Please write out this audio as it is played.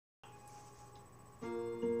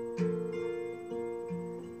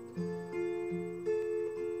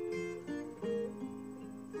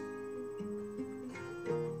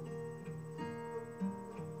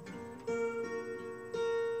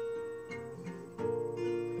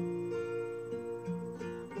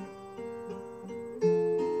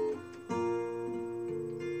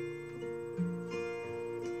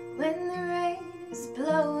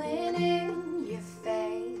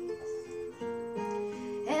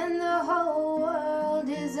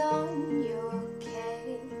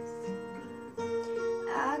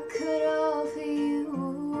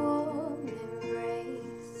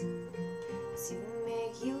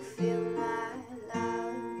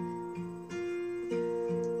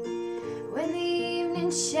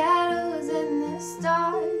shadows and the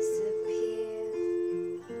stars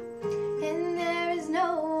appear, and there is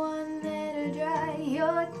no one there to dry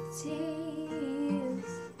your tears.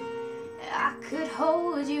 I could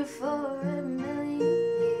hold you for a million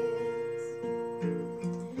years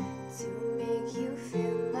to make you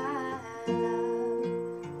feel my love.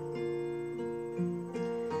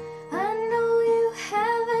 I know you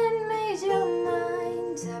haven't made your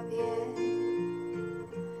mind up yet,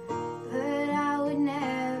 but I would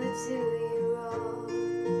never do you wrong.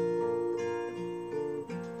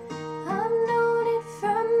 I've known it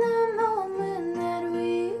from the moment that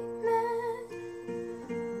we met.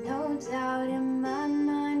 No doubt in my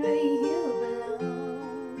mind where you belong.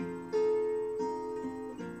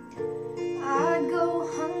 I'd go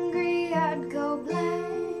hungry, I'd go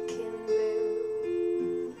black and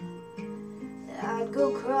blue, I'd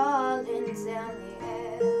go crawling down the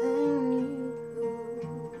avenue.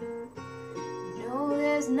 No,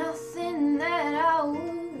 there's nothing that I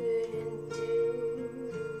wouldn't do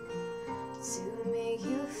to make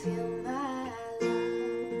you feel my love.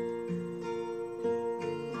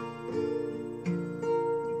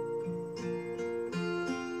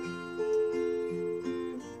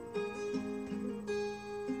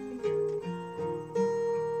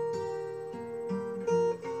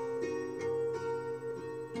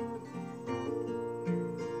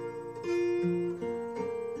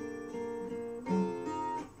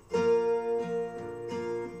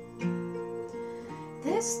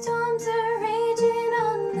 The storms are raging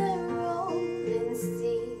on the rolling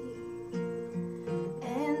sea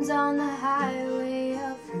and on the highway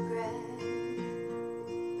of regret.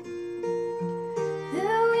 The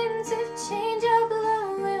winds of change are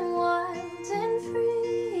blowing wild and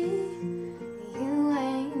free. You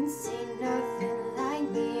ain't seen nothing like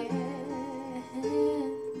the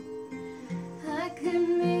end. I could